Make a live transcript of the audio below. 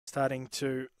starting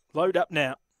to load up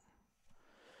now.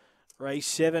 Race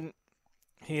 7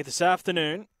 here this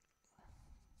afternoon.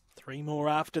 3 more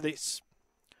after this.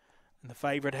 And the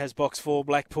favourite has box 4,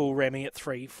 Blackpool Remy at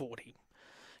 3:40.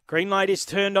 Green light is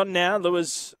turned on now.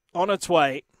 Lewis on its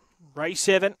way. Race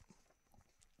 7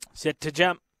 set to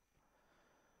jump.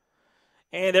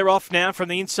 And they're off now from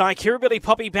the inside. Kirribilli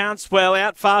Poppy bounced well.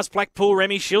 Out fast, Blackpool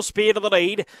Remy. She'll spear to the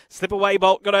lead. Slip Away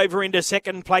Bolt got over into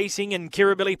second placing, and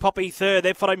Kirribilli Poppy third.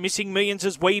 They're followed Missing Millions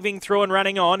as weaving through and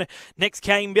running on. Next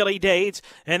came Billy Deeds,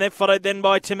 and they're followed then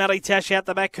by Tamale Tash out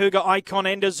the back. Cougar Icon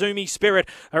and Azumi Spirit.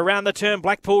 Around the turn,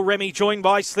 Blackpool Remy joined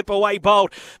by Slip Away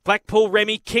Bolt. Blackpool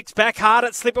Remy kicks back hard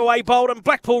at Slip Away Bolt, and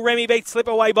Blackpool Remy beats Slip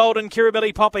Away Bolt and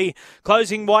Kirribilli Poppy.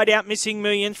 Closing wide out, Missing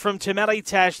Millions from Tamale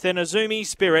Tash, then Azumi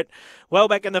Spirit. Well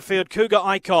back in the field, Cougar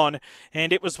Icon,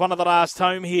 and it was one of the last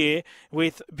home here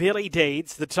with Billy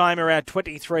Deeds, the time around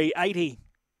 23:80.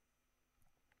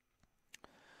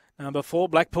 Number 4,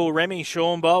 Blackpool Remy,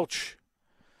 Sean Bolch.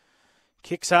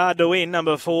 Kicks hard to win,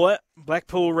 number 4,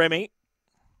 Blackpool Remy.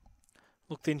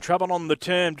 Looked in trouble on the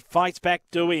turn, fights back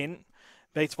to win.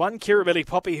 Beats one Kirribilli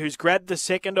Poppy, who's grabbed the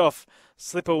second off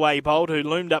Slip Away Bolt, who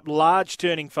loomed up large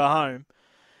turning for home.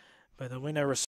 But the winner